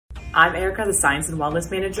I'm Erica, the Science and Wellness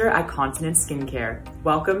Manager at Consonant Skincare.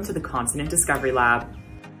 Welcome to the Consonant Discovery Lab.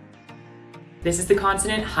 This is the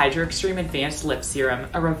Consonant HydrExtreme Advanced Lip Serum,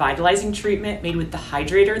 a revitalizing treatment made with the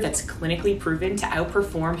hydrator that's clinically proven to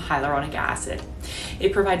outperform hyaluronic acid.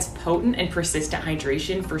 It provides potent and persistent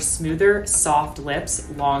hydration for smoother, soft lips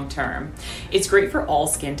long term. It's great for all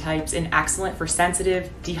skin types and excellent for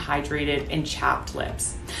sensitive, dehydrated, and chapped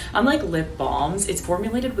lips. Unlike lip balms, it's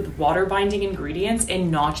formulated with water-binding ingredients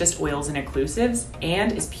and not just oils and occlusives,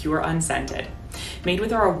 and is pure unscented. Made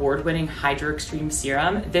with our award-winning HydrExtreme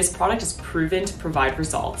serum, this product is proven to provide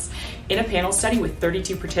results. In a panel study with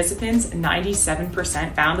 32 participants,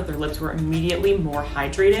 97% found that their lips were immediately more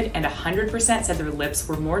hydrated and 100% said their lips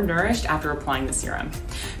were more nourished after applying the serum.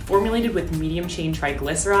 Formulated with medium-chain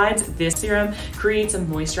triglycerides, this serum creates a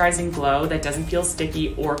moisturizing glow that doesn't feel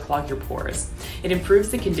sticky or clog your pores. It improves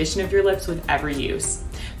the condition of your lips with every use.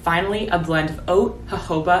 Finally, a blend of oat,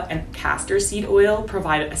 jojoba, and castor seed oil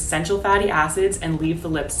provide essential fatty acids and leave the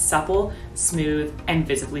lips supple, smooth, and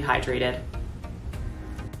visibly hydrated.